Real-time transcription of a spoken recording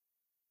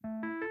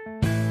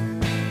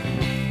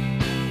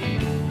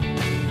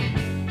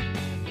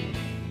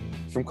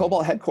From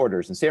Cobalt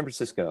headquarters in San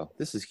Francisco,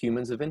 this is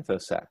Humans of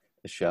InfoSec,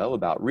 a show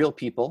about real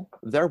people,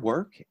 their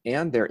work,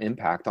 and their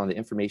impact on the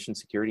information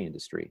security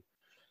industry.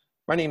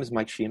 My name is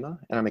Mike Shima,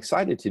 and I'm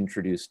excited to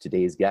introduce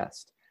today's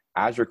guest,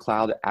 Azure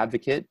Cloud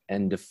Advocate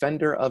and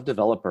Defender of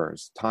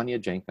Developers, Tanya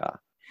Janca.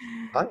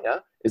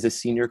 Tanya is a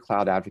senior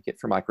cloud advocate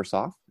for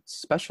Microsoft,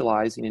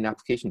 specializing in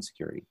application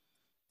security.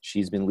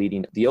 She's been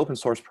leading the open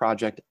source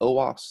project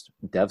OWASP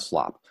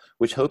DevSlop,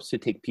 which hopes to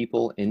take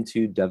people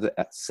into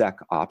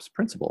DevSecOps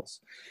principles.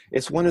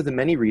 It's one of the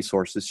many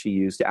resources she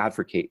used to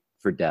advocate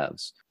for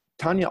devs.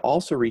 Tanya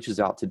also reaches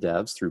out to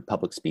devs through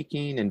public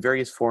speaking and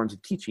various forms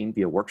of teaching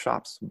via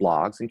workshops,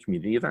 blogs, and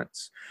community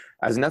events.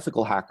 As an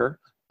ethical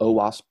hacker,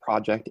 OWASP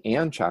project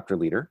and chapter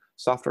leader,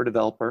 software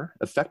developer,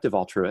 effective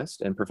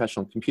altruist, and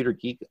professional computer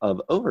geek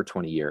of over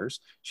 20 years,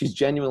 she's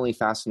genuinely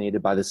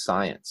fascinated by the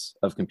science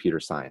of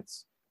computer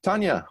science.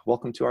 Tanya,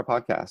 welcome to our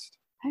podcast.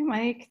 Hi,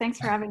 Mike. Thanks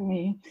for having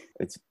me.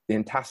 It's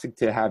fantastic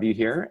to have you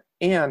here.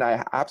 And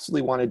I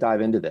absolutely want to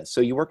dive into this. So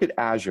you work at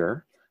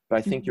Azure, but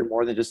I think you're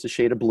more than just a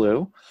shade of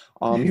blue.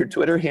 Your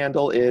Twitter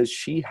handle is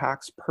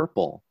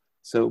SheHacksPurple.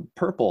 So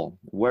purple,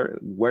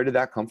 where did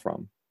that come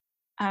from?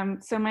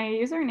 So my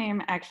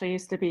username actually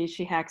used to be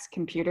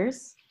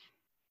SheHacksComputers.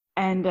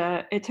 And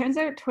it turns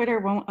out Twitter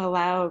won't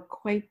allow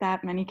quite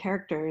that many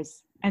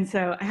characters. And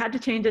so I had to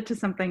change it to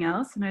something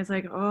else. And I was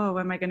like, oh, what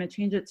am I going to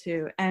change it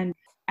to? And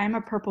I'm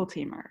a purple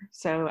teamer.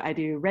 So I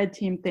do red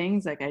team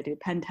things, like I do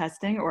pen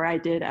testing, or I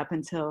did up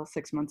until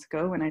 6 months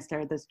ago when I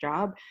started this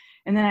job.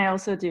 And then I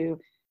also do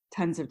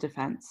tons of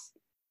defense.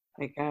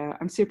 Like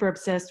I'm super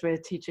obsessed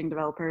with teaching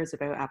developers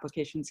about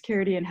application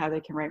security and how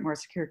they can write more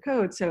secure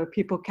code. So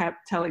people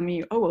kept telling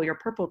me, oh, well, you're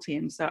purple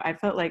team. So I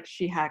felt like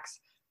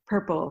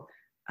SheHacksPurple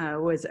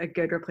was a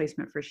good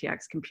replacement for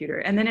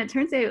SheHacksComputer. And then it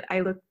turns out I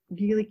look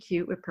really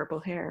cute with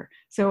purple hair.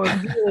 So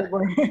it really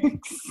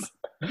works.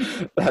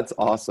 That's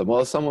awesome.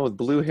 Well, as someone with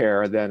blue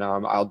hair, then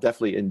I'll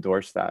definitely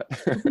endorse that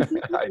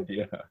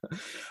idea.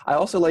 I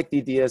also like the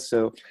idea.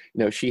 So,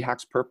 she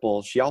hacks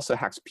purple. She also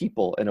hacks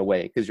people in a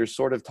way, because you're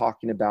sort of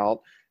talking about,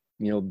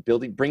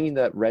 bringing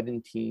that red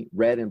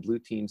and blue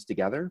teams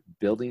together,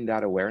 building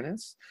that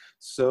awareness.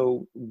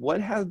 So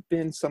what have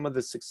been some of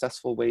the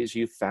successful ways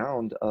you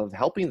found of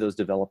helping those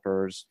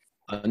developers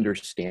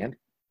understand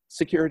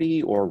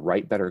security or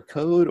write better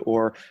code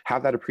or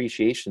have that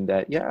appreciation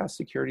that, yeah,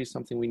 security is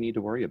something we need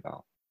to worry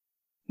about?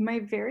 My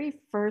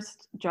very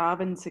first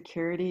job in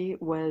security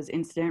was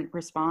incident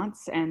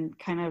response and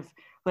kind of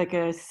like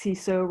a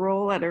CISO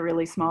role at a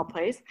really small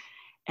place.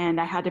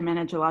 And I had to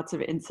manage lots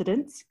of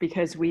incidents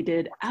because we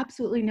did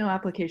absolutely no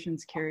application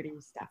security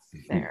stuff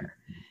there.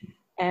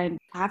 And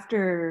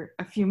after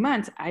a few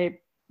months, I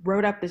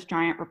wrote up this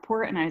giant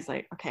report and I was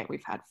like, okay,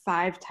 we've had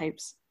 5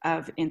 types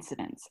of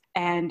incidents.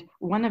 And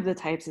one of the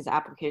types is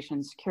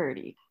application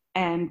security.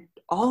 And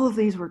all of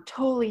these were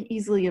totally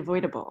easily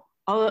avoidable.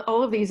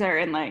 All of these are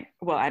in I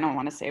don't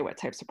want to say what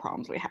types of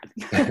problems we had.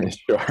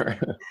 Sure.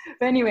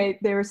 But anyway,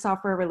 they were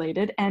software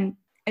related. And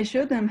I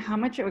showed them how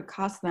much it would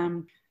cost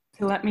them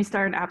to let me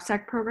start an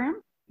AppSec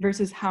program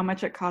versus how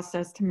much it cost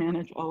us to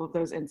manage all of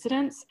those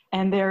incidents.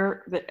 And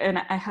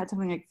I had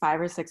something like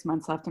 5 or 6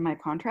 months left in my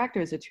contract.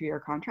 It was a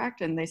 2-year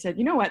contract. And they said,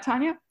 you know what,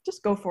 Tanya,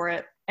 just go for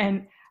it.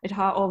 And I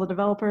taught all the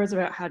developers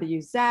about how to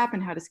use Zap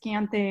and how to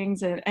scan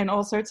things and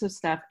all sorts of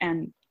stuff.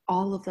 And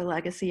all of the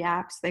legacy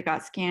apps, they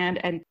got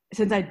scanned. And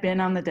since I'd been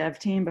on the dev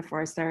team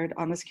before I started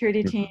on the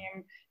security team,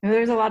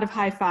 there's a lot of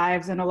high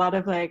fives and a lot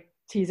of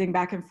teasing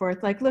back and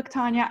forth, look,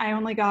 Tanya, I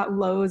only got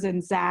lows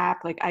in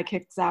Zap, I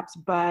kicked Zap's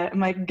butt. I'm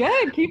like,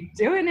 good, keep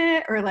doing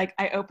it. Or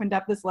I opened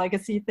up this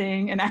legacy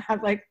thing and I have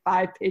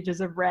 5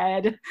 pages of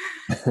red.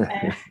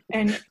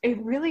 and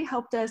it really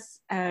helped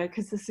us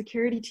because the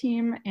security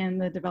team and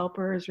the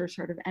developers were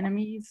sort of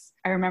enemies.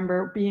 I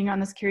remember being on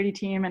the security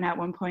team and at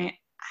one point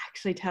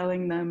actually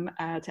telling them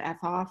to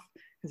F off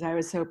because I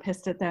was so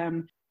pissed at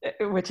them,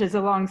 which is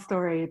a long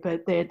story,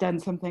 but they had done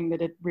something that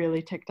had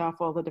really ticked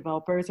off all the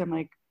developers. I'm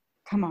like,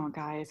 come on,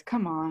 guys,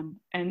 come on.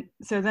 And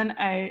so then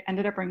I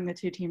ended up bringing the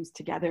 2 teams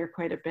together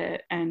quite a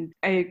bit. And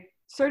I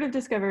sort of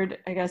discovered,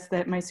 I guess,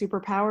 that my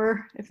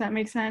superpower, if that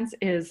makes sense,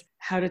 is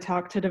how to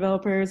talk to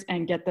developers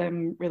and get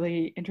them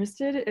really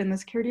interested in the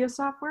security of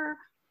software.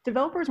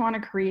 Developers want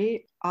to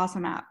create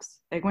awesome apps.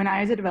 When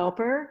I was a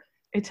developer,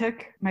 it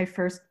took my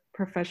first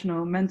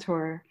professional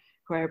mentor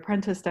who I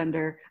apprenticed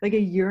under,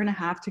 1.5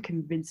 years to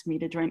convince me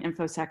to join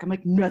InfoSec. I'm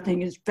like,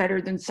 nothing is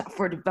better than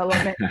software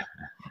development.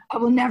 I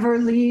will never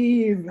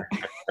leave.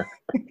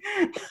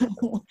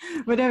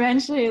 But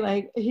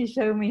eventually, he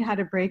showed me how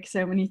to break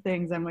so many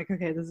things. I'm like,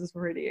 okay, this is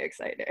pretty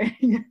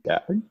exciting. Yeah,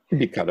 it'd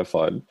be kind of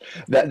fun.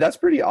 That's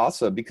pretty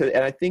awesome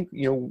and I think,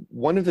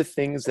 one of the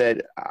things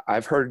that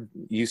I've heard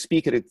you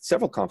speak at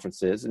several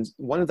conferences, and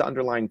one of the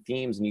underlying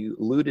themes, and you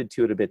alluded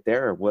to it a bit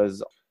there,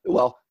 was,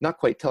 well, not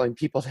quite telling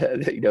people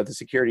that, the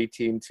security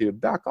team to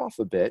back off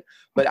a bit,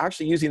 but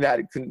actually using that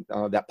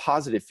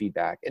positive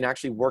feedback and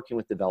actually working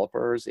with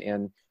developers.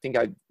 And I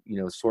think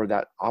sort of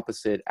that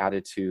opposite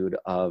attitude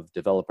of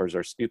developers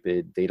are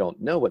stupid. They don't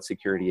know what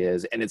security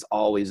is, and it's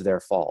always their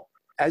fault.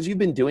 as you've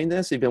been doing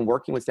this, you've been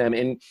working with them,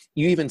 and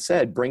you even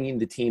said bringing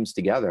the teams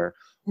together.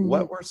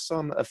 What were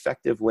some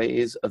effective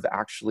ways of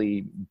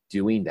actually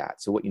doing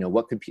that? So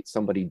what could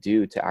somebody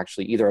do to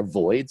actually either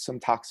avoid some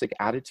toxic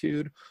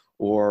attitude,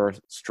 or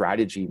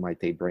strategy might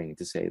they bring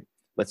to say,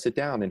 let's sit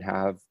down and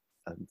have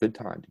a good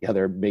time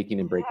together making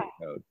and breaking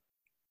code?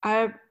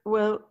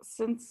 Well,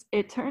 since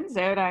it turns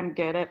out I'm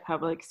good at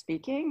public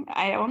speaking,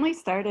 I only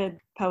started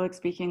public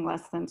speaking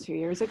less than 2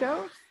 years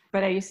ago,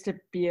 but I used to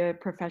be a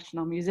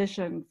professional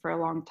musician for a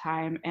long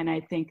time. And I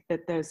think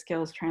that those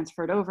skills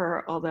transferred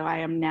over, although I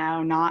am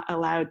now not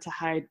allowed to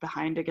hide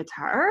behind a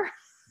guitar.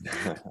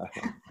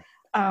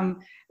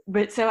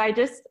 But so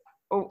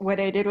what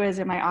I did was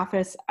in my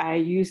office,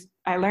 I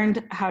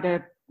learned how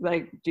to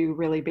do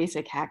really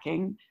basic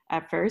hacking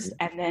at first.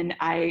 And then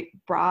I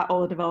brought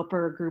all the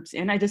developer groups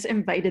in. I just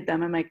invited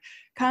them. I'm like,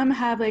 come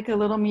have a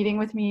little meeting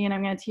with me, and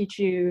I'm going to teach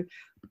you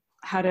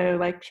how to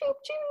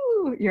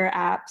your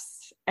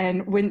apps,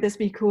 and wouldn't this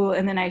be cool?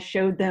 And then I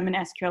showed them an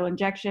SQL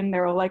injection.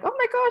 They're all like, oh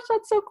my gosh,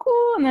 that's so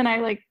cool. And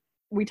then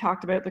we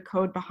talked about the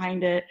code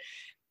behind it.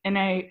 And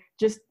I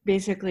just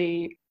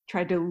basically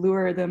tried to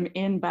lure them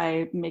in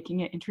by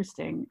making it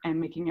interesting and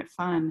making it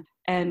fun.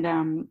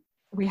 And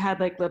we had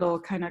little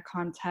kind of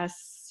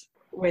contests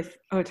with,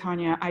 oh,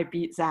 Tanya, I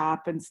beat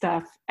Zap and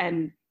stuff.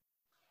 And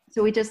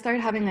so we just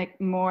started having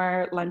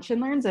more lunch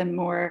and learns and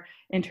more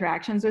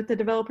interactions with the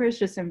developers,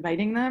 just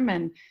inviting them.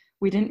 And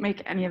we didn't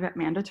make any of it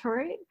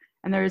mandatory.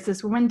 And there was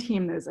this one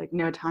team that was like,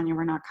 no, Tanya,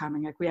 we're not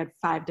coming. We had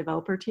 5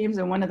 developer teams,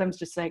 and one of them's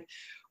just like,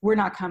 we're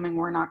not coming.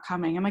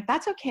 I'm like,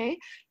 that's okay.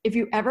 If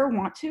you ever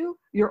want to,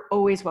 you're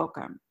always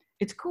welcome.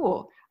 It's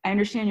cool. I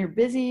understand you're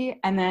busy.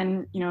 And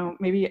then,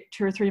 maybe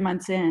 2 or 3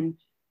 months in,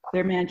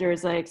 their manager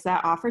is like, is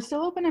that offer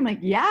still open? I'm like,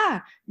 yeah,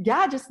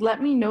 just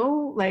let me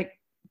know.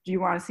 Do you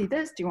want to see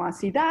this? Do you want to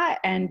see that?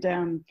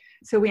 And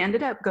so we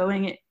ended up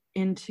going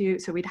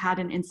so we'd had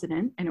an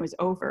incident and it was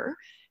over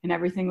and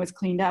everything was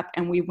cleaned up.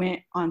 And we went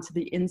onto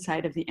the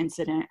inside of the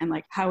incident and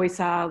how we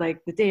saw the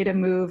data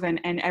move and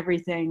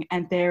everything.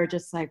 And they're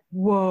just like,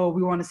 whoa,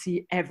 we want to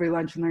see every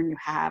lunch and learn you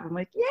have. I'm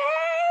like,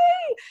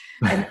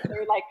 yay. And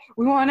they're like,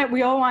 we want it.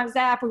 We all want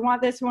Zap. We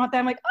want this. We want that.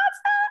 I'm like,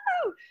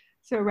 awesome.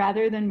 So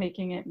rather than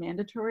making it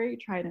mandatory,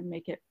 try to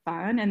make it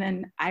fun. And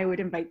then I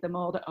would invite them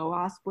all to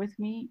OWASP with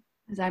me,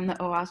 because I'm the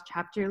OWASP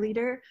chapter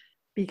leader,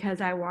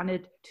 because I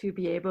wanted to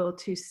be able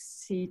to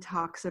see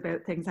talks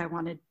about things I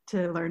wanted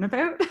to learn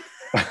about.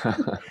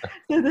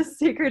 So the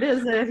secret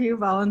is that if you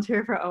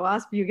volunteer for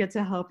OWASP, you get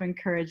to help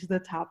encourage the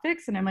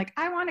topics. And I'm like,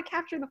 I want to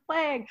capture the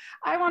flag.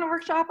 I want to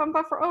workshop on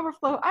buffer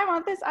overflow. I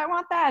want this, I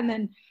want that. And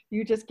then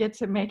you just get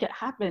to make it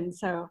happen.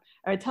 So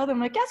I would tell them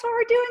guess what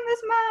we're doing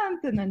this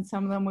month? And then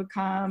some of them would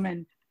come.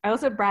 And I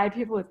also bribe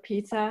people with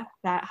pizza.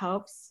 That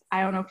helps.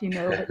 I don't know if you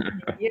know, but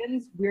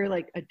Canadians, we're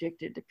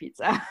addicted to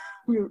pizza.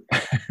 We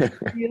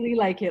really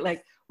like it.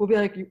 We'll be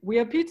like, we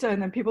have pizza.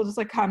 And then people just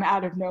come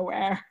out of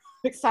nowhere.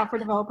 Software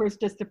developers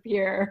just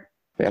appear.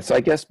 Yeah, so I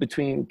guess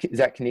is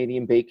that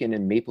Canadian bacon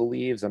and maple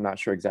leaves? I'm not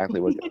sure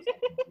exactly what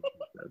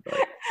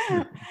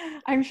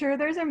I'm sure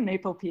there's a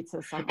maple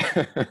pizza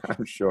somewhere.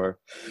 I'm sure.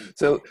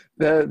 So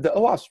the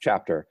OWASP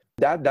chapter,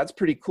 that's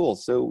pretty cool.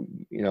 So,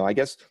 I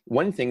guess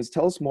one thing is,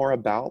 tell us more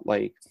about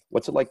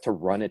what's it like to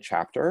run a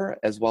chapter,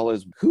 as well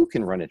as who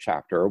can run a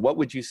chapter, or what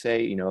would you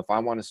say, if I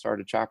want to start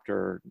a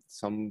chapter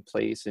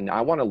someplace and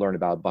I want to learn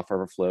about buffer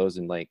overflows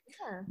and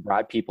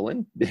bribe people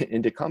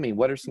into coming,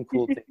 what are some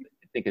cool things that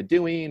you think of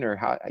doing, or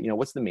how,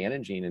 what's the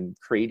managing and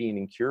creating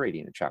and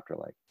curating a chapter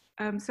like?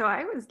 So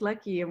I was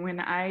lucky, and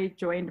when I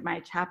joined my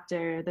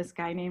chapter, this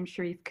guy named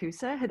Sharif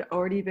Kusa had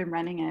already been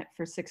running it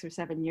for 6 or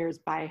 7 years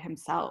by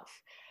himself.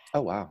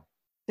 Oh, wow.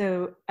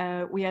 So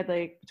we had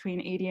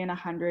between 80 and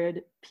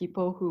 100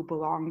 people who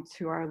belonged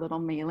to our little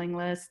mailing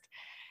list.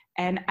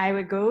 And I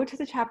would go to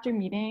the chapter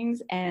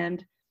meetings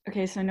and,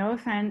 okay, so no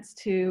offense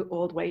to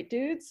old white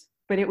dudes,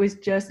 but it was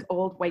just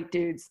old white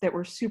dudes that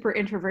were super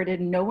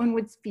introverted. No one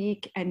would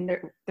speak, and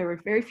there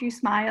were very few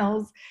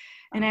smiles.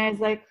 And I was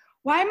like,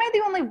 why am I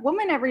the only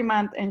woman every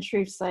month? And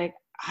Sharif's like,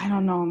 I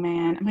don't know,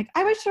 man. I'm like,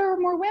 I wish there were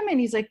more women.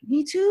 He's like,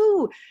 me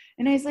too.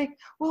 And I was like,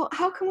 well,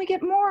 how can we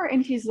get more?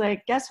 And he's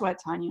like, guess what,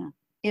 Tanya?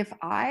 If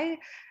I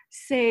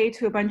say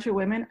to a bunch of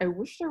women, I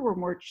wish there were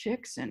more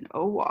chicks in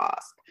OWASP,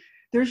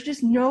 there's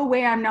just no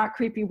way I'm not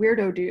creepy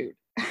weirdo dude.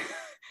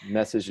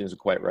 Message is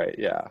quite right.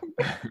 Yeah.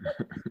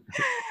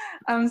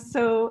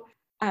 So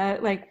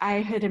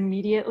I had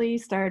immediately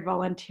started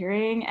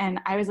volunteering, and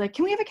I was like,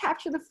 can we have a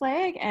capture the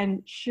flag?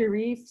 And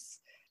Sharif's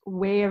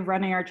way of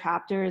running our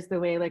chapter is the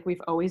way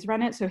we've always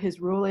run it. So his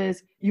rule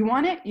is, you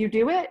want it, you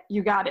do it,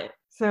 you got it.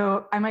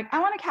 So I'm like, I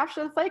want to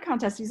capture the flag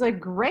contest. He's like,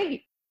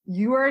 great,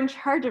 you are in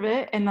charge of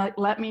it, and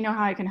let me know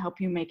how I can help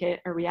you make it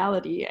a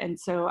reality. And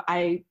so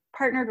I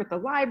partnered with the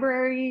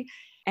library,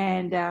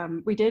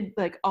 and we did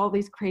all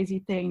these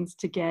crazy things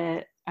to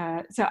get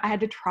so I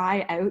had to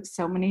try out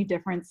so many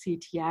different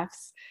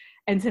CTFs.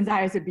 And since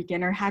I was a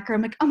beginner hacker,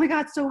 I'm like, oh my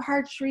God, it's so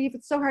hard, Sharif,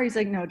 it's so hard. He's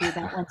like, no, dude,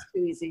 that one's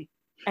too easy.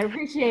 I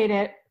appreciate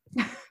it.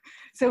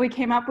 So we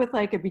came up with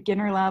a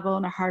beginner level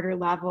and a harder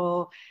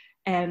level.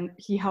 and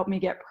he helped me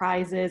get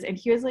prizes. And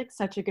he was like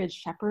such a good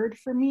shepherd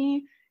for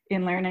me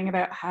in learning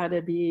about how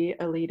to be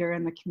a leader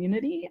in the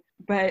community.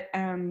 But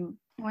I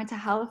went to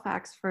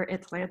Halifax for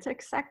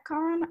Atlantic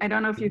SecCon. I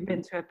don't know if you've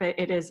been to it, but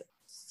it is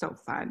so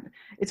fun.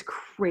 It's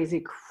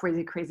crazy,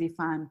 crazy, crazy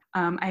fun.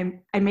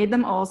 I made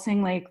them all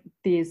sing like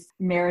these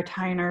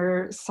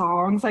Maritiner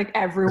songs, like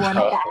everyone,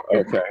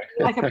 okay.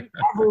 like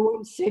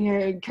everyone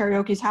singing,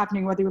 karaoke's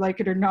happening whether you like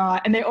it or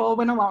not, and they all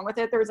went along with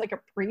it. There was like a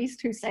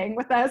priest who sang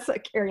with us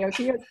at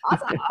karaoke. It was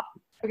awesome.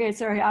 Okay,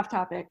 sorry, off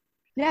topic.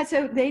 Yeah,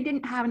 so they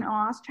didn't have an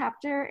OWASP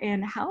chapter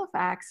in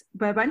Halifax,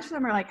 but a bunch of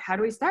them are like, how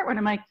do we start one?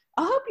 I'm like,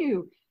 I'll help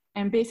you.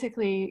 And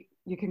basically,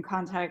 you can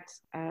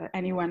contact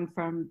anyone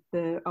from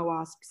the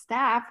OWASP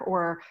staff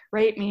or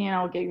rate me, and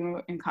I'll get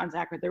you in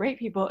contact with the rate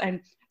people. And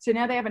so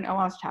now they have an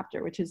OWASP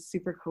chapter, which is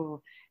super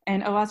cool.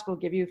 And OWASP will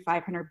give you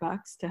 $500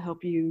 to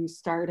help you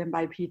start and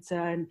buy pizza.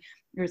 And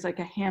there's like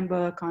a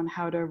handbook on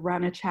how to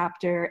run a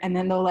chapter, and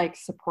then they'll like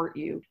support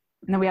you.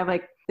 And then we have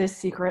like this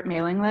secret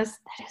mailing list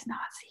that is not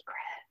secret.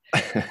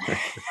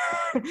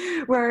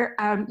 Where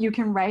you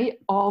can write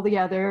all the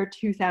other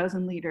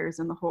 2,000 leaders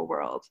in the whole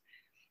world.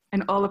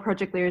 And all the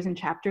project leaders and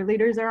chapter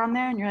leaders are on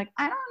there, and you're like,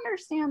 I don't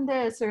understand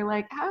this, or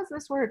like, how does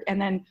this work?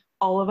 And then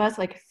all of us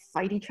like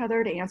fight each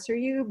other to answer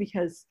you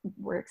because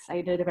we're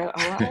excited about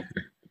OWASP.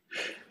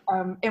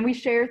 And we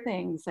share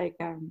things like,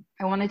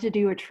 I wanted to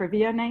do a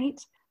trivia night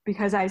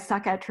because I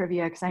suck at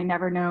trivia because I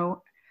never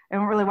know. I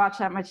don't really watch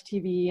that much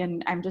TV,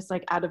 and I'm just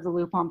like out of the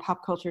loop on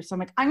pop culture. So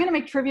I'm like, I'm going to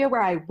make trivia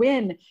where I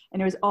win.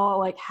 And it was all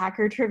like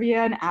hacker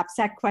trivia and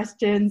AppSec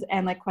questions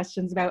and like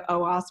questions about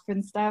OWASP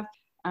and stuff.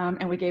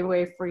 And we gave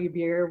away free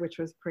beer, which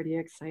was pretty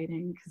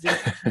exciting because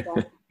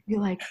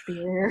you like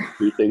beer.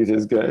 Free things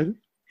is good.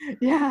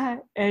 Yeah.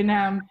 And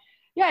and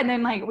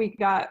then like we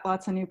got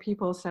lots of new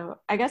people. So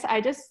I guess I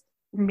just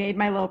made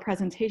my little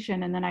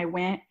presentation, and then I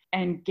went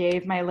and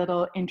gave my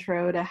little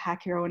intro to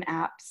hack your own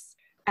apps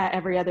at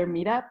every other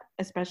meetup,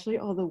 especially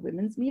all the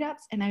women's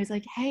meetups. And I was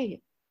like, hey,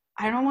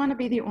 I don't want to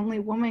be the only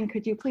woman.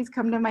 Could you please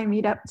come to my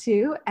meetup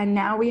too? And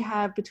now we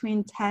have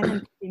between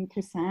 10 and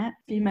 15%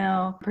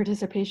 female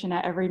participation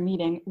at every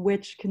meeting,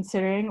 which,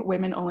 considering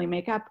women only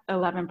make up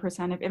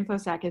 11% of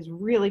InfoSec, is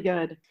really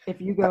good. If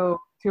you go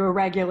to a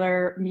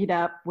regular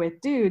meetup with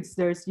dudes,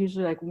 there's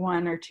usually like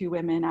 1 or 2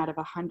 women out of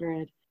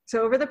 100.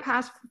 So over the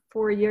past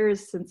 4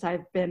 years since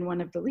I've been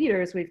one of the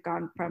leaders, we've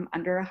gone from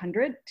under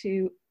 100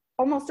 to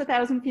almost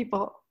 1,000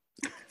 people.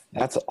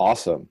 That's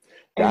awesome.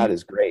 That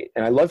is great.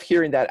 And I love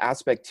hearing that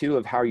aspect too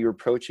of how you're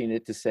approaching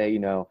it to say, you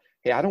know,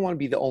 hey, I don't want to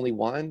be the only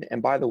one.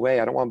 And by the way,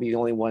 I don't want to be the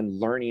only one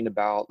learning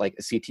about like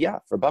a CTF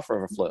or buffer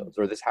overflows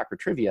or this hacker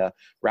trivia,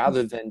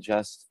 rather than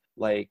just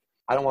like,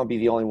 I don't want to be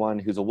the only one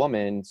who's a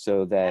woman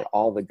so that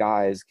all the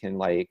guys can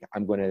like,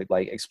 I'm going to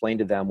like explain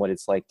to them what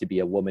it's like to be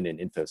a woman in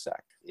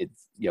InfoSec.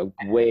 It's, you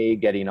know, way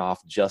getting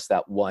off just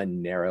that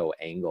one narrow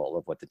angle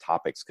of what the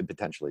topics could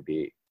potentially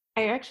be.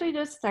 I actually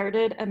just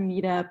started a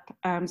meetup.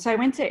 So I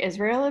went to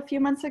Israel a few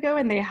months ago,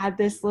 and they had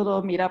this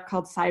little meetup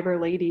called Cyber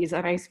Ladies,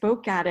 and I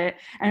spoke at it,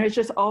 and it was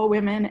just all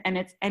women, and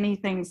it's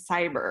anything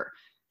cyber.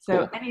 So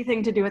cool.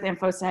 Anything to do with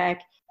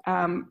InfoSec,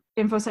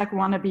 InfoSec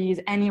wannabes,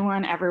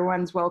 anyone,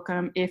 everyone's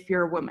welcome if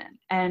you're a woman.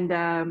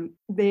 And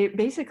they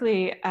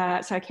basically,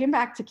 so I came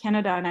back to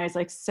Canada, and I was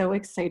like so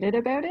excited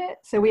about it.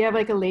 So we have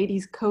like a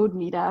ladies code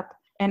meetup,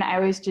 and I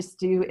always just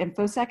do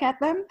InfoSec at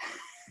them.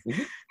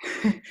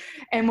 Mm-hmm.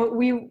 And what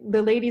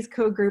the ladies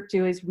code group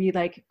do is we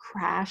like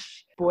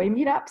crash boy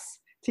meetups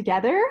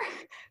together.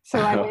 So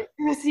I went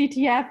to a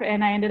CTF,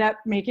 and I ended up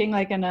making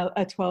like a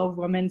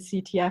 12-woman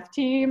CTF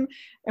team,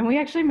 and we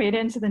actually made it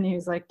into the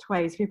news like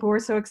twice. People were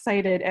so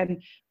excited,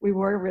 and we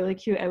wore really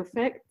cute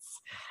outfits.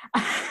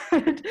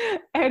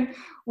 And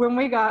when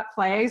we got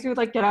flags, we would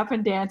like get up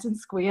and dance and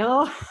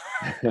squeal.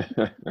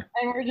 And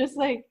we're just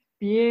like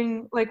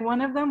being like, one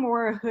of them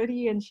wore a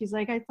hoodie, and she's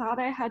like, I thought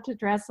I had to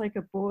dress like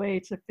a boy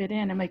to fit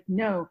in. I'm like,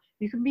 no,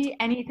 you can be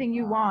anything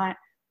you want.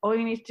 All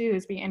you need to do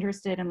is be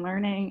interested in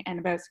learning and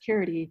about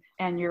security,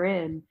 and you're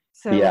in.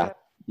 So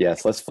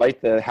yes, let's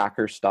fight the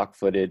hacker stock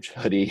footage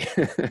hoodie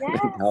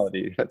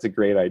mentality. That's a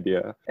great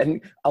idea.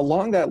 And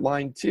along that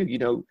line too, you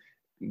know,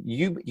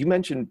 you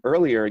mentioned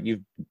earlier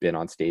you've been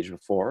on stage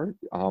before,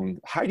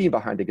 hiding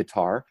behind a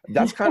guitar.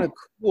 That's kind of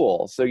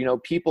cool. So, you know,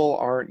 people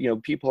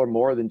are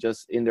more than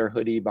just in their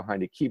hoodie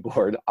behind a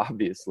keyboard,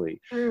 obviously.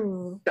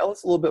 Tell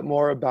us a little bit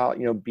more about,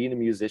 you know, being a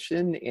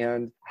musician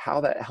and how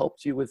that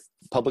helped you with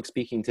public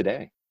speaking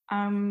today.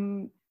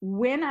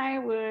 When I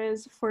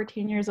was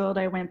 14 years old,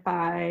 I went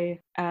by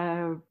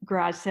a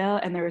garage sale,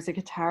 and there was a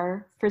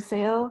guitar for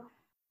sale,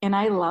 and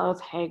I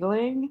love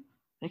haggling.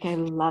 Like, I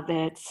love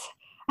it.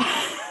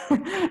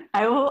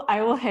 I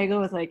will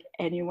haggle with like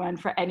anyone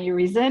for any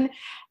reason.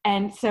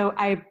 And so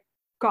I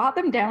got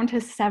them down to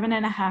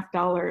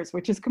 $7.50,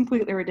 which is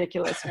completely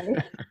ridiculous,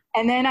 right?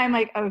 And then I'm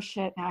like, oh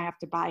shit, now I have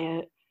to buy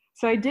it.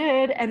 So I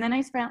did. And then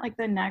I spent like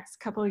the next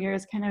couple of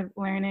years kind of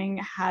learning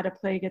how to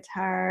play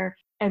guitar.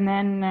 And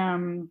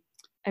then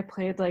I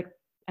played like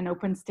an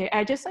open stage.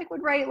 I just like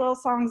would write little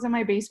songs in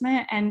my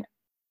basement. And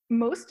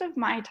most of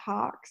my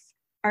talks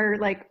are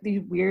like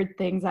these weird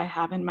things I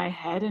have in my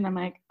head. And I'm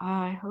like, oh,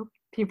 I hope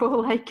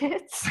people like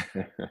it.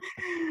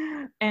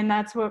 And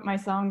that's what my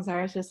songs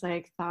are. It's just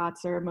like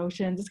thoughts or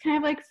emotions. It's kind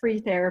of like free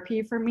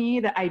therapy for me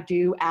that I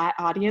do at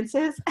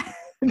audiences.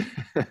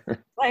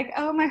 Like,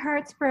 oh, my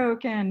heart's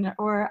broken,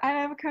 or I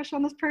have a crush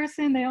on this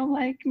person, they don't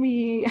like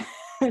me.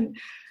 And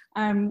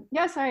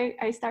yes,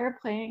 I started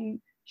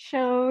playing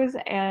shows,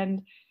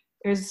 and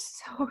it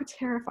was so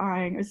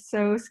terrifying. It was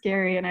so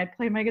scary. And I'd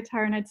play my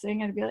guitar and I'd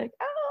sing and I'd be like,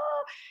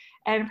 oh,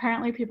 and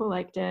apparently people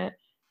liked it.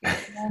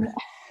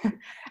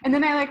 And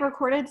then I like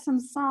recorded some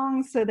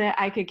songs so that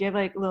I could give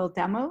like little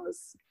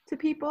demos to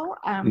people,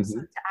 so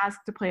to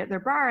ask to play at their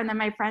bar. And then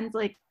my friend's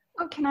like,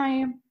 oh, can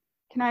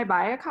I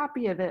buy a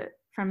copy of it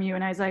from you?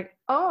 And I was like,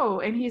 oh,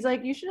 and he's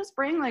like, you should just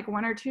bring like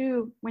one or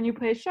two when you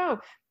play a show.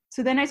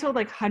 So then I sold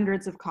like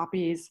hundreds of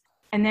copies.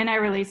 And then I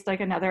released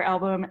like another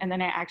album, and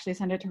then I actually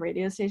sent it to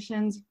radio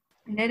stations.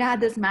 And it had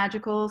this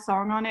magical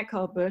song on it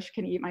called Bush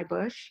Can Eat My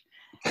Bush.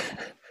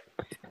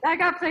 That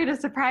got played a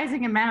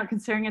surprising amount,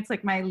 considering it's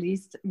like my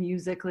least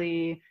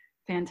musically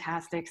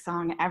fantastic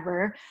song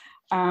ever.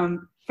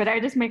 But I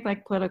just make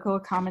like political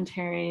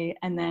commentary.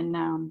 And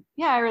then,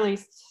 I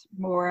released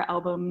more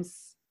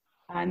albums.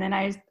 And then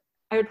I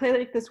would play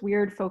like this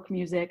weird folk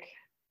music.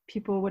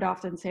 People would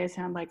often say I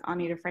sound like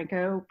Anita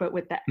Franco, but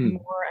with that more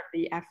of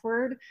the F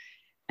word.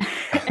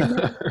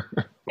 and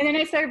then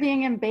I started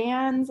being in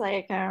bands,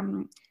 like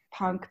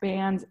punk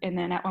bands. And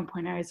then at one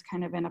point I was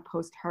kind of in a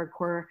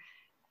post-hardcore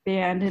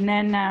band. And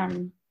then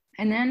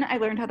I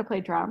learned how to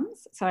play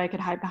drums so I could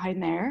hide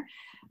behind there.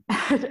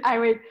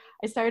 I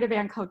started a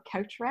band called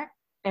Couch Wreck,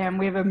 and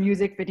we have a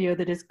music video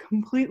that is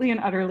completely and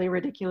utterly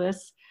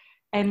ridiculous.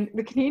 And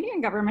the Canadian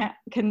government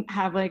can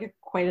have like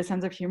quite a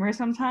sense of humor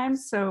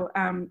sometimes. So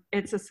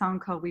it's a song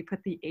called We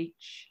Put the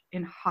H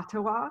in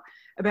Ottawa,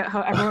 about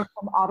how everyone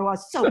from Ottawa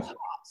is so hot.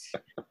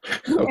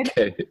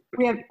 Okay. And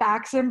we have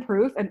facts and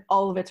proof, and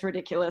all of it's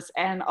ridiculous,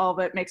 and all of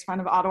it makes fun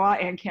of Ottawa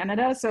and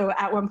Canada. So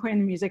at one point in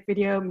the music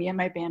video, me and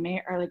my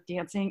bandmate are like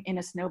dancing in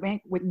a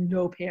snowbank with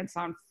no pants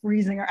on,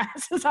 freezing our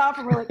asses off.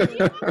 And we're like,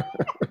 yeah.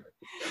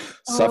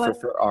 Suffer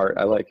for art.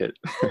 I like it.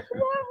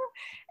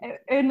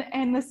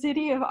 And the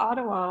city of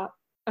Ottawa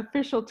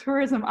official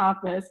tourism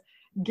office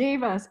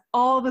gave us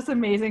all this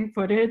amazing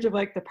footage of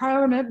like the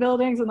parliament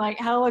buildings and like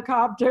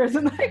helicopters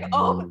and like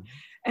all.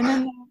 And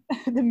then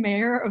the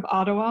mayor of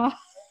Ottawa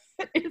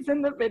is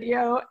in the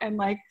video, and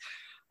like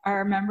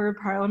our member of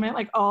parliament,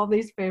 like all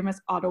these famous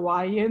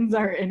Ottawaians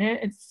are in it.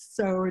 It's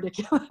so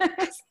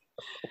ridiculous.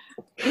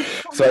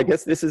 So I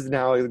guess this is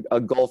now a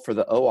goal for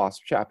the OWASP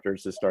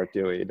chapters to start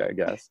doing, I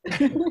guess.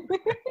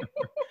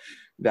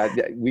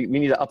 that we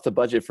need to up the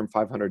budget from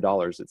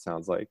 $500, it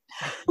sounds like.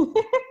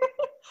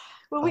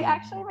 Well, we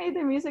actually made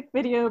the music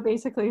video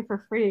basically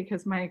for free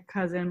because my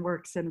cousin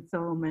works in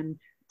film and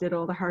did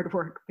all the hard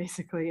work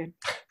basically. And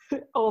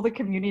all the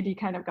community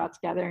kind of got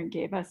together and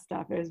gave us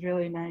stuff. It was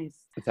really nice.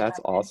 That's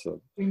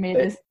awesome. We made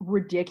this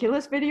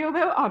ridiculous video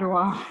about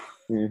Ottawa.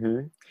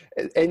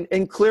 Mm-hmm.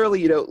 And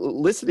clearly,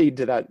 listening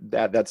to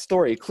that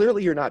story,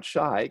 clearly you're not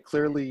shy.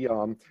 Clearly,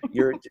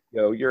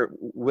 you're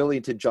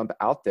willing to jump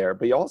out there.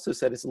 But you also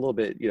said it's a little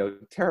bit,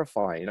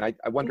 terrifying.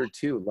 I wonder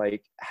too,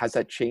 like, has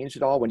that changed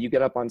at all when you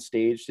get up on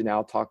stage to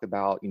now talk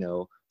about,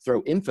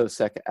 throw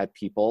InfoSec at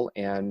people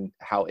and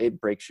how it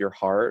breaks your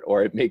heart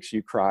or it makes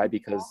you cry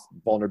because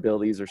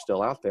vulnerabilities are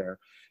still out there?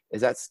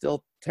 Is that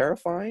still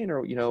terrifying?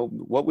 Or,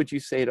 what would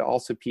you say to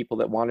also people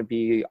that want to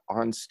be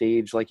on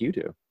stage like you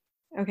do?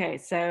 Okay,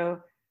 so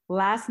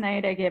last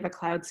night I gave a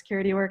cloud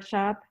security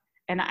workshop,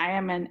 and I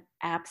am an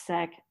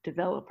AppSec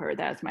developer.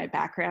 That's my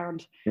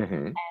background.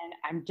 And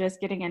I'm just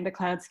getting into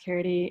cloud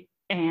security,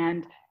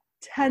 and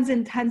tons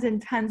and tons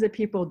and tons of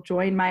people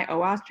join my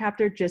OWASP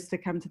chapter just to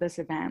come to this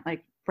event,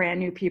 like brand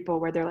new people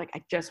where they're like,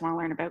 I just want to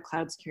learn about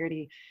cloud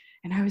security.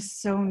 And I was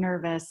so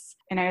nervous,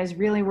 and I was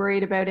really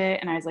worried about it,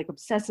 and I was like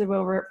obsessive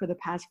over it for the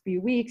past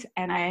few weeks.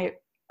 And I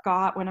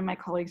got one of my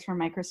colleagues from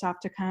Microsoft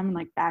to come and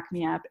like back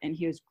me up, and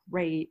he was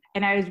great.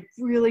 And I was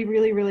really,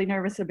 really, really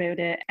nervous about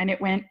it, and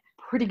it went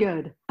pretty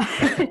good.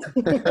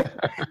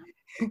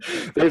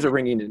 There's a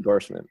ringing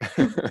endorsement.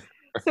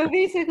 So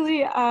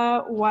basically,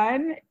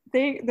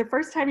 the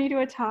first time you do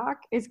a talk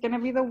is going to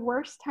be the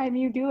worst time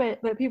you do it,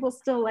 but people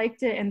still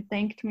liked it and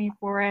thanked me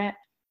for it.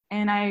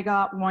 And I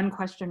got one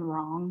question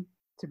wrong,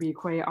 to be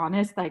quite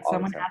honest. Like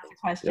someone asked a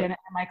question, and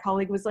my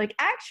colleague was like,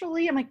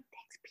 actually, I'm like,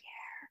 thanks,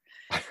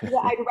 Pierre. Yeah,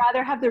 I'd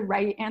rather have the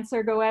right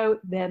answer go out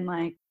than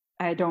like,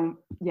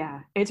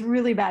 it's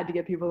really bad to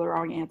give people the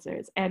wrong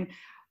answers. And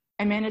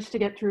I managed to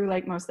get through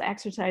like most of the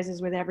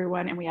exercises with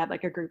everyone, and we had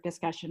like a group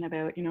discussion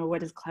about,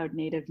 what does cloud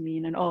native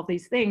mean and all of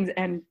these things.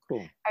 And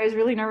cool. I was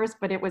really nervous,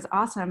 but it was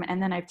awesome.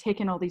 And then I've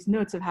taken all these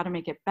notes of how to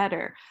make it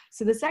better.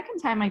 So the second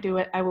time I do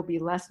it, I will be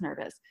less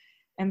nervous.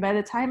 And by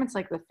the time it's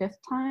like the fifth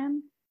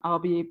time, I'll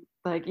be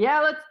like, yeah,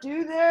 let's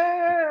do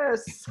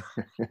this.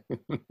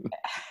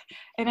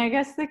 And I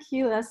guess the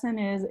key lesson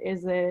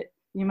is that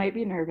you might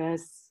be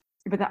nervous,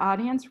 but the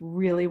audience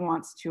really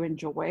wants to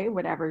enjoy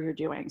whatever you're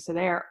doing. So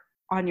they are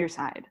on your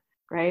side,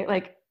 right?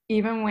 Like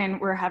even when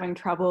we're having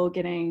trouble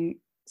getting,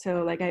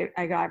 so like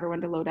I got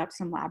everyone to load up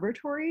some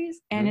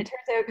laboratories, and it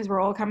turns out because we're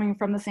all coming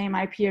from the same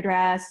IP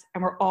address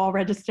and we're all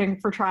registering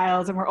for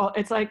trials, and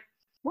it's like,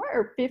 what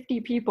are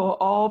 50 people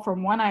all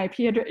from one IP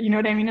address? You know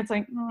what I mean? It's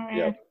like,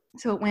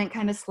 So it went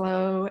kind of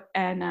slow,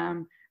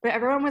 and but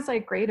everyone was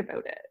like great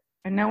about it,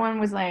 and no one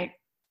was like,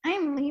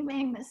 I'm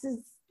leaving, this is,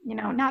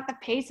 not the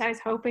pace I was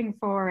hoping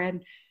for.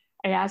 And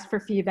I asked for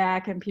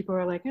feedback, and people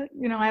were like,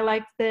 I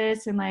like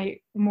this, and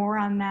like more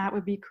on that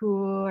would be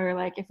cool, or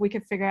like if we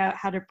could figure out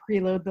how to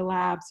preload the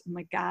labs. I'm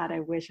like, God, I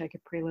wish I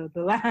could preload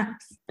the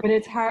labs. But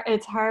it's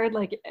hard.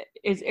 Like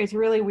it's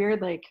really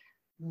weird, like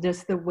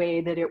just the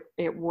way that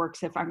it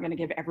works. If I'm going to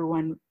give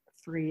everyone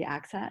free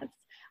access,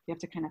 we have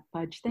to kind of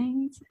fudge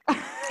things.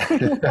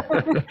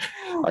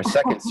 Our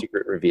second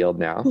secret revealed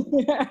now.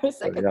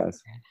 Yes.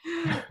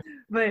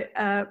 But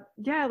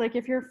like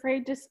if you're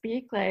afraid to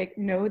speak, like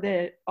know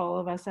that all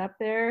of us up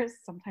there,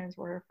 sometimes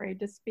we're afraid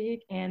to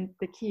speak. And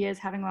the key is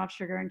having a lot of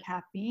sugar and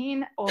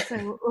caffeine.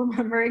 Also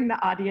remembering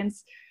the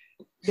audience,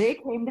 they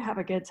came to have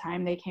a good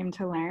time. They came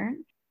to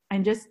learn.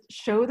 And just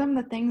show them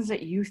the things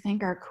that you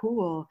think are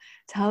cool.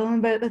 Tell them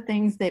about the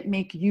things that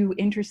make you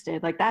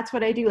interested. Like that's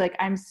what I do. Like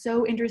I'm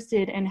so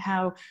interested in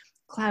how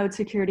cloud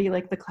security,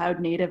 like the cloud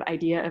native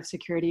idea of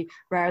security,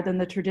 rather than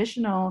the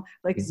traditional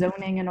like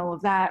zoning and all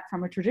of that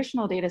from a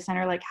traditional data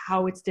center, like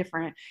how it's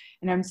different.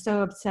 And I'm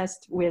so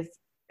obsessed with,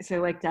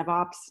 so like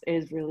DevOps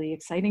is really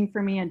exciting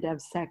for me, and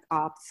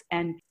DevSecOps,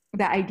 and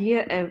the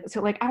idea of,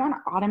 so like I want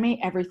to automate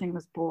everything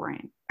that's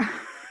boring.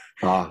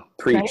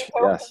 Preach. Right?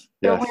 Yes.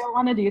 Don't we all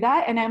want to do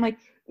that? And I'm like,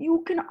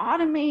 you can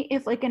automate,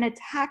 if like an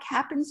attack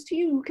happens to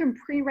you, you can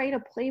pre-write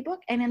a playbook,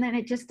 and then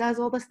it just does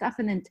all the stuff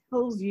and then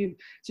tells you.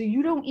 So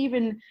you don't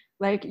even,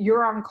 like,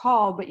 you're on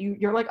call, but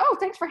you're like, oh,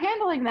 thanks for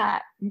handling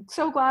that. I'm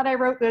so glad I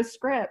wrote those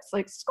scripts,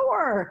 like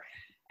score.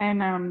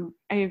 And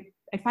I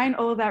find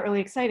all of that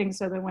really exciting,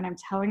 so that when I'm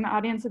telling the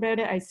audience about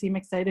it, I seem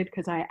excited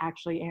because I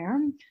actually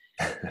am.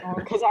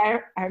 Because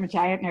I'm a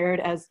giant nerd,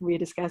 as we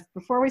discussed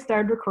before we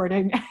started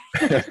recording.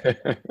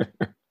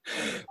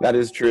 That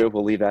is true.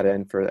 We'll leave that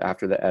in for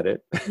after the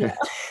edit. Yeah.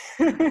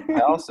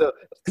 I also,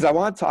 because I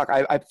want to talk,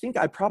 I think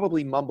I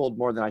probably mumbled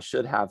more than I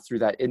should have through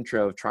that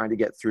intro of trying to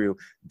get through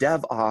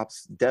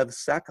DevOps,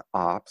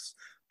 DevSecOps,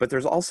 but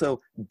there's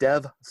also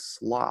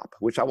DevSlop,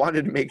 which I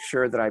wanted to make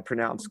sure that I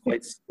pronounced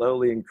quite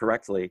slowly and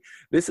correctly.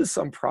 This is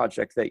some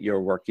project that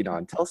you're working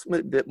on. Tell us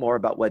a bit more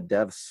about what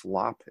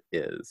DevSlop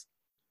is.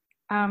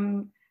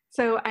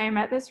 So I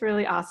met this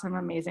really awesome,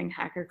 amazing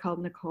hacker called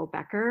Nicole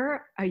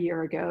Becker a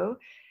year ago.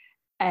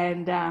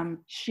 And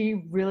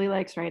she really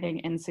likes writing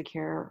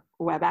insecure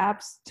web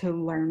apps to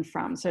learn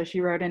from. So she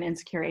wrote an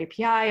insecure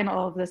API and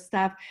all of this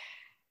stuff.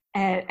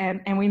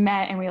 And we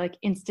met, and we like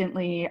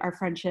instantly, our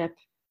friendship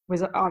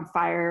was on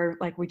fire.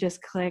 Like we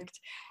just clicked.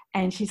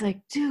 And she's like,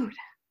 dude,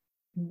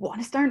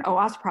 want to start an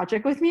OWASP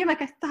project with me? I'm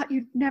like, I thought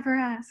you'd never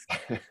ask.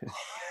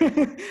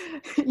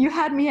 You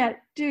had me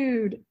at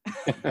dude.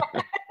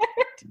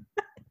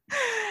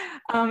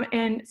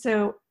 And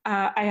so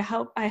I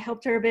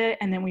helped her a bit,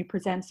 and then we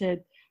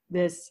presented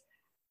this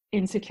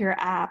insecure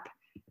app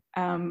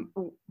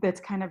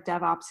that's kind of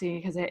DevOpsy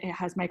because it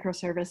has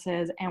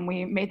microservices, and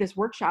we made this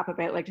workshop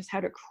about like just how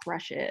to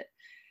crush it.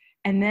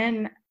 And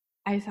then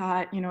I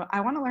thought,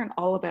 I want to learn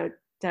all about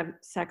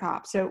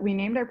DevSecOps. So we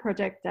named our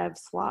project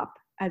DevSlop,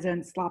 as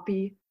in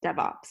sloppy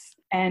DevOps.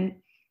 And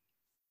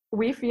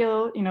we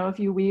feel, if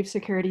you weave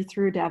security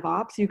through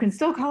DevOps, you can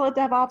still call it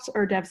DevOps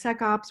or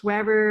DevSecOps,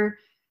 wherever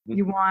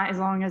you want, as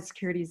long as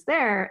security is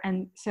there.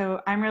 And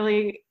so I'm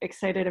really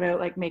excited about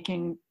like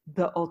making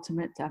the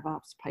ultimate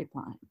DevOps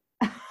pipeline.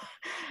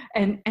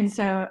 and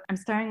so I'm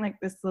starting like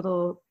this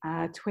little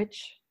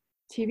Twitch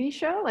TV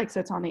show, like,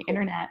 so it's on the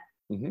internet,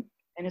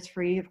 and it's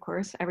free, of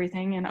course.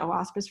 Everything in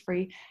OWASP is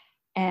free.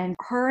 And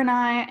her and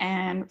I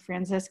and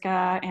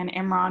Franziska and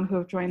Imran, who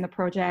have joined the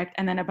project,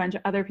 and then a bunch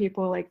of other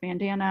people like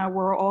Vandana,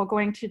 we're all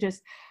going to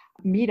just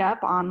meet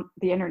up on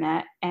the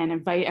internet and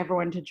invite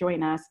everyone to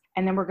join us.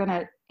 And then we're going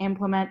to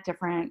implement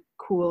different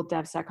cool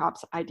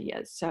DevSecOps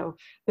ideas. So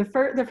the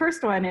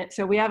first one,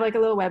 so we have like a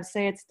little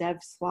website, it's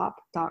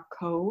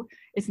devslop.co.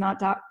 It's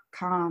not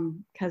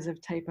 .com because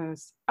of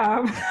typos.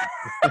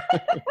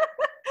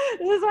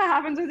 This is what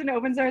happens with an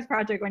open source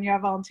project when you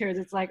have volunteers.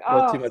 It's like,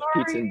 too much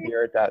pizza and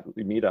beer at that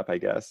meetup, I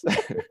guess.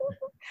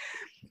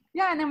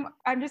 Yeah, and then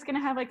I'm just going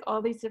to have like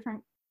all these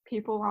different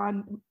people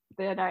on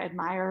that I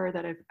admire,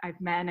 that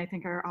I've met and I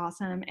think are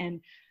awesome.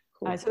 And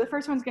cool. So the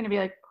first one's going to be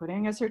like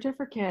putting a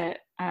certificate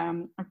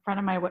in front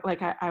of my,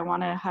 like I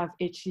want to have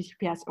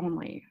HTTPS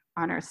only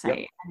on our site.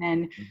 Yep. And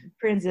then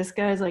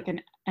Franziska is like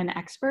an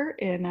expert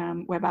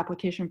in web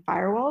application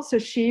firewalls. So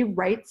she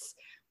writes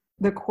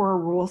the core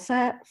rule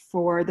set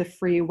for the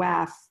free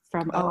WAF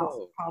from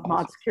OWASP called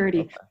Mod Security.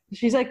 Okay.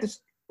 She's like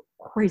this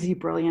crazy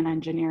brilliant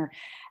engineer.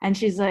 And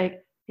she's like,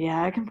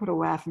 yeah, I can put a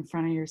WAF in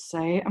front of your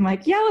site. I'm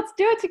like, yeah, let's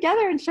do it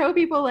together and show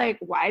people like,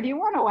 why do you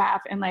want a WAF?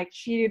 And like,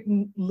 she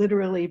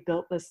literally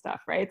built this stuff,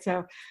 right? So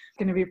it's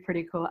going to be a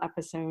pretty cool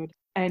episode.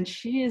 And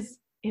she is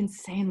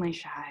insanely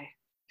shy.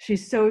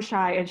 she's so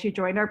shy, and she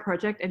joined our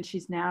project, and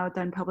she's now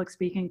done public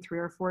speaking 3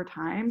 or 4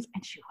 times,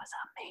 and she was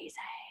amazing.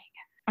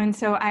 And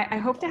so I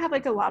hope to have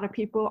like a lot of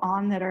people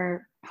on that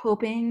are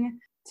hoping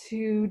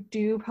to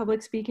do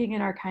public speaking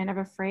and are kind of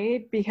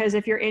afraid, because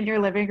if you're in your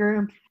living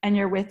room and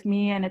you're with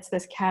me and it's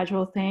this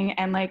casual thing,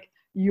 and like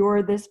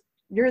you're this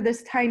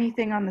tiny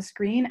thing on the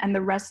screen, and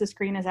the rest of the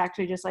screen is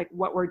actually just like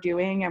what we're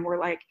doing, and we're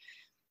like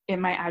in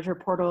my Azure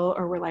portal,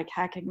 or we're like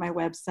hacking my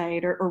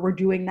website, or we're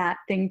doing that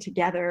thing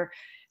together,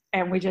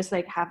 and we just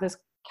like have this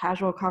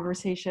casual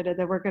conversation, and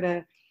then we're going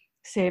to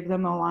save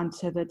them all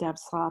onto the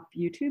DevSlop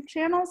YouTube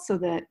channel so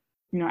that,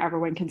 you know,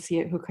 everyone can see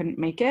it who couldn't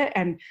make it.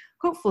 And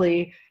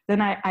hopefully then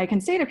I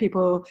can say to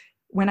people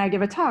when I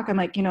give a talk, I'm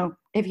like, you know,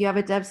 if you have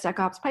a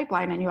DevSecOps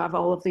pipeline and you have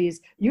all of these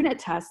unit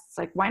tests,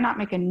 like why not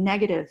make a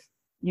negative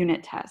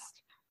unit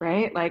test,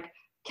 right? Like,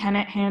 can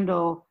it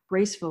handle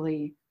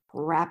gracefully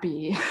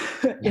crappy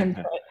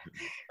input,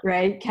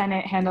 right? Can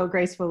it handle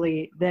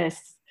gracefully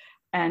this?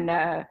 And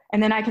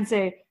then I can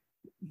say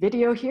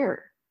video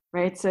here,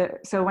 right?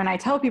 So when I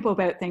tell people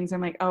about things,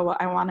 I'm like, oh, well,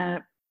 I want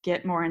to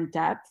get more in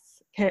depth,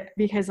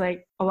 because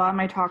like a lot of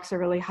my talks are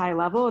really high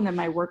level, and then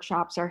my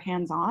workshops are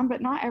hands-on,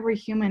 but not every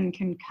human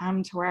can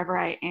come to wherever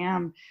I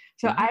am.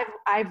 So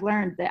I've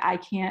learned that I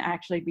can't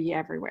actually be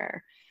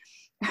everywhere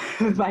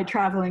by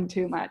traveling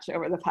too much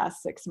over the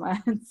past 6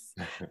 months.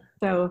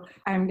 So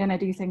I'm going to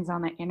do things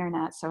on the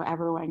internet so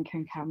everyone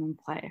can come and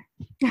play.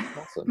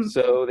 Awesome.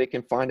 So they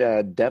can find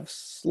a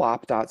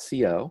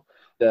devslop.co.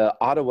 The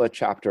Ottawa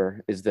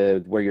chapter is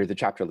where you're the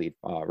chapter lead,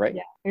 right?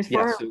 Yeah, there's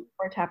four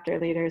chapter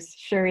leaders,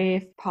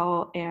 Sharif,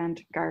 Paul,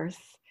 and Garth.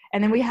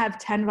 And then we have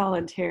 10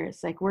 volunteers.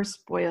 Like, we're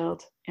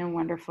spoiled and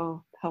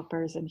wonderful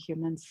helpers and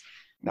humans.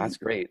 That's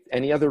great.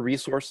 Any other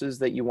resources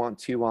that you want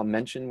to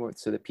mention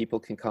so that people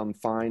can come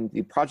find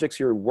the projects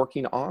you're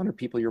working on, or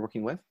people you're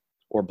working with,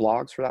 or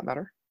blogs for that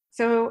matter?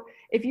 So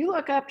if you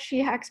look up She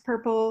Hacks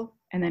Purple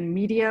and then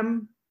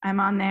Medium, I'm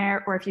on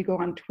there. Or if you go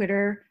on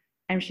Twitter,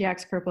 I'm She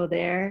Hacks Purple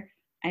there.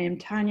 I am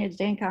Tanya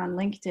Janca on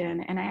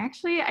LinkedIn. And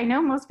I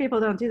know most people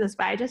don't do this,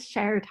 but I just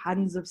share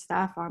tons of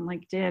stuff on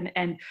LinkedIn.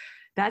 And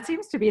that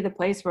seems to be the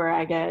place where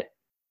I get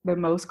the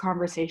most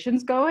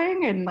conversations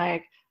going, and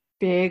like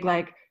big,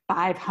 like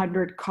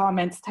 500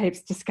 comments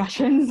types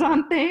discussions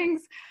on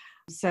things.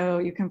 So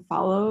you can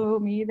follow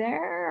me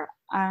there.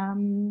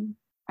 I'm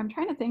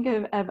trying to think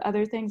of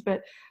other things,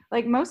 but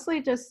like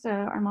mostly just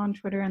I'm on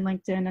Twitter and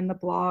LinkedIn and the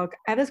blog.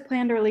 I have this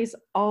plan to release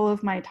all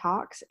of my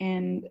talks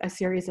in a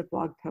series of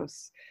blog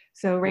posts.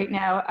 So right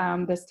now,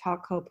 this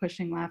talk called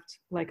Pushing Left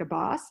Like a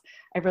Boss,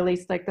 I've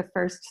released like the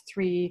first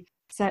 3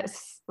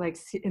 sets like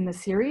in the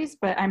series,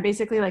 but I'm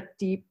basically like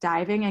deep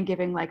diving and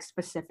giving like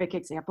specific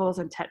examples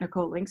and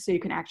technical links so you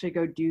can actually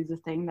go do the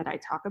thing that I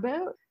talk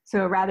about.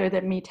 So rather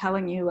than me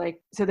telling you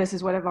like, so this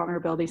is what a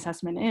vulnerability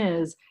assessment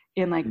is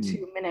in like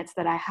 2 minutes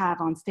that I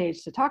have on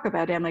stage to talk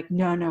about it, I'm like,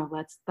 no,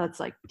 let's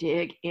like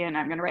dig in.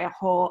 I'm going to write a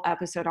whole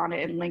episode on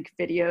it and link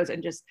videos,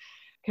 and just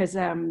because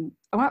I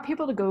want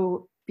people to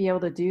go be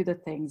able to do the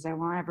things. I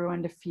want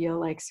everyone to feel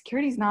like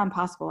security is not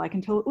impossible. I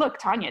can look,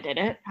 Tanya did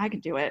it. I can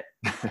do it.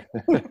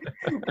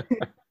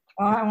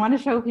 I want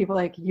to show people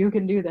like, you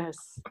can do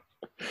this.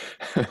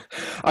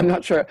 I'm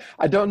not sure.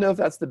 I don't know if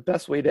that's the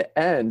best way to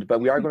end,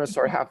 but we are going to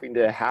start having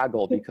to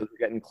haggle because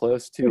we're getting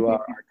close to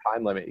our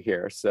time limit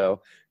here.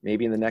 So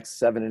maybe in the next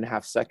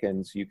 7.5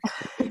 seconds, you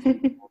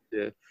can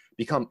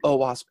become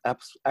OWASP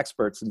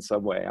experts in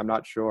some way. I'm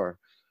not sure.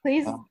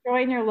 Please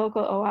join your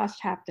local OWASP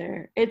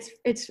chapter.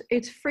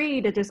 It's free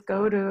to just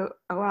go to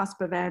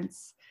OWASP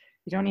events.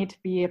 You don't need to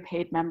be a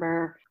paid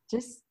member.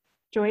 Just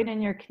join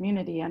in your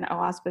community, and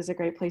OWASP is a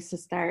great place to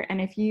start. And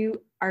if you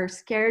are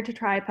scared to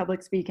try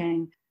public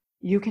speaking,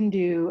 you can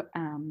do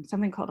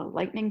something called a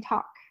lightning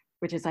talk,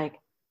 which is like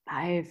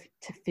 5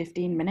 to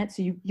 15 minutes.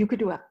 So you could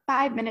do a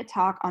 5-minute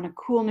talk on a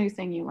cool new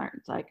thing you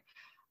learned. Like,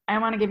 I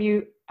want to give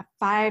you a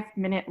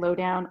 5-minute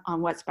lowdown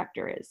on what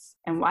Spectre is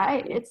and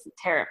why it's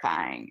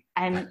terrifying.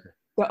 And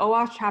the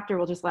OWASP chapter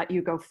will just let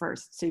you go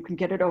first, so you can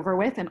get it over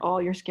with and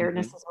all your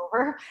scaredness is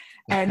over.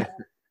 And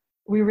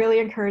we really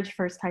encourage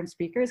first-time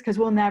speakers, because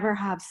we'll never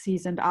have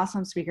seasoned,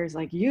 awesome speakers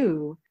like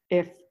you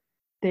if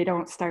they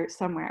don't start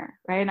somewhere,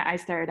 right? And I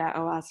started at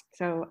OWASP.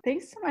 So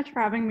thanks so much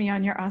for having me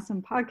on your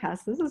awesome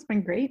podcast. This has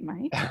been great,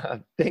 Mike.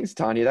 Thanks,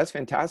 Tanya. That's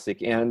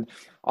fantastic. And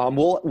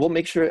we'll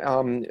make sure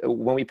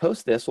when we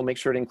post this, we'll make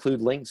sure to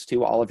include links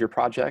to all of your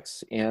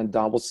projects, and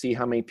we'll see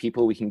how many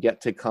people we can get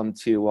to come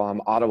to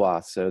Ottawa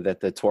so that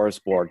the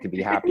tourist board can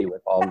be happy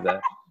with all the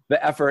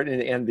effort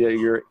and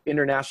your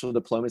international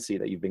diplomacy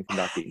that you've been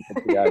conducting.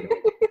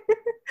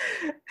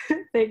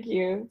 Thank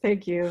you.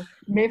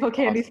 Maple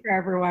candies for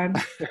everyone.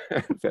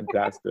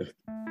 Fantastic.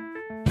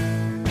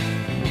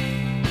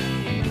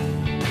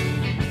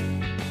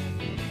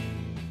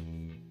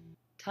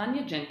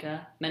 Tanya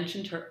Janca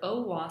mentioned her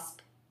OWASP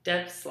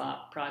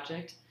DevSlop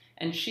project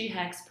and She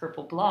Hacks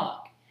Purple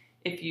blog.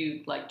 If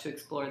you'd like to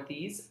explore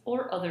these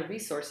or other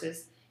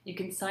resources, you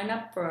can sign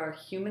up for our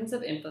Humans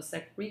of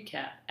InfoSec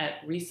recap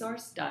at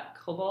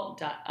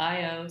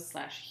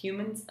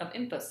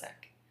resource.cobalt.io/humansofinfosec.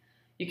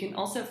 You can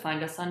also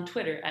find us on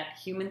Twitter at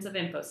Humans of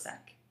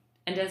InfoSec.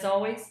 And as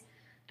always,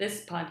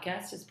 this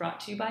podcast is brought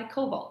to you by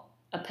Cobalt,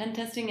 a pen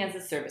testing as a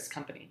service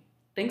company.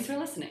 Thanks for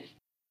listening.